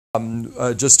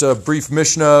Just a brief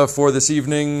Mishnah for this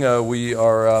evening. We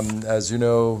are, as you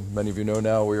know, many of you know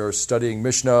now, we are studying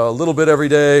Mishnah a little bit every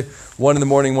day, one in the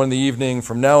morning, one in the evening,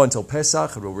 from now until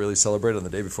Pesach. And we'll really celebrate on the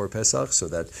day before Pesach so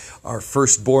that our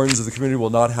firstborns of the community will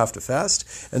not have to fast.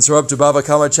 And so up to Bava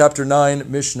Kama, chapter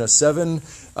 9, Mishnah 7.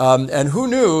 And who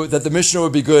knew that the Mishnah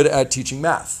would be good at teaching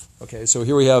math? Okay, so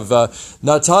here we have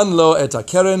Natan lo et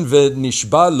hakeren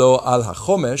v'nishba lo al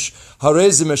hachomesh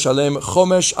harei ze meshalem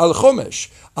chomesh al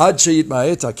chomesh ad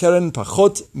sheyitma'et hakeren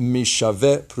pachot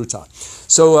mishave pruta.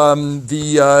 So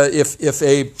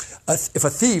if a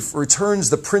thief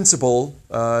returns the principal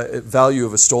value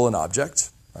of a stolen object,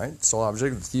 right? Stolen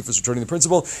object, the thief is returning the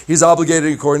principal, he's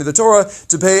obligated, according to the Torah,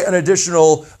 to pay an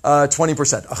additional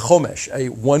 20%, a chomesh, a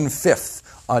 1/5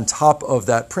 on top of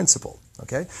that principal.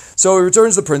 Okay, so he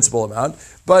returns the principal amount,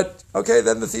 but okay,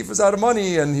 then the thief is out of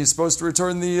money and he's supposed to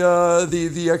return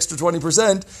the extra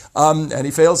 20%, and he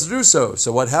fails to do so.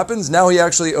 So what happens? Now he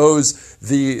actually owes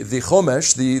the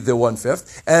chomesh, the 1/5,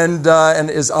 and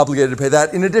is obligated to pay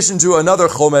that in addition to another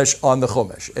chomesh on the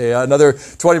chomesh, another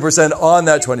 20% on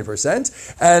that 20%,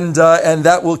 and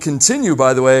that will continue,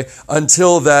 by the way,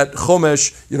 until that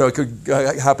chomesh, it could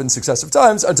happen successive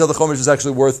times until the chomesh is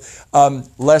actually worth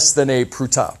less than a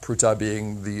pruta. Pruta being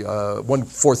the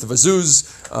 1/4 of a zuz.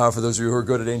 For those of you who are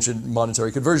good at ancient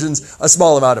monetary conversions, a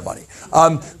small amount of money.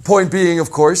 Point being,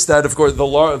 of course, that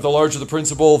the larger the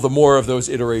principal, the more of those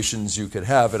iterations you could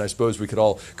have. And I suppose we could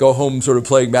all go home sort of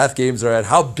playing math games at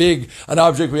how big an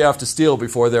object we have to steal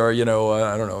before there are,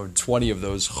 20 of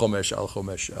those chomesh al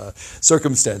chomesh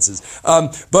circumstances.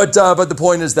 But the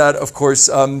point is that, of course,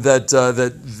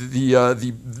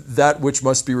 that which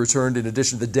must be returned in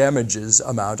addition to the damages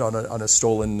amount on a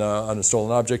stolen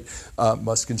object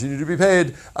must continue to be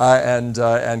paid and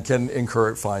can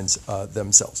incur fines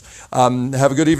themselves. Have a good evening.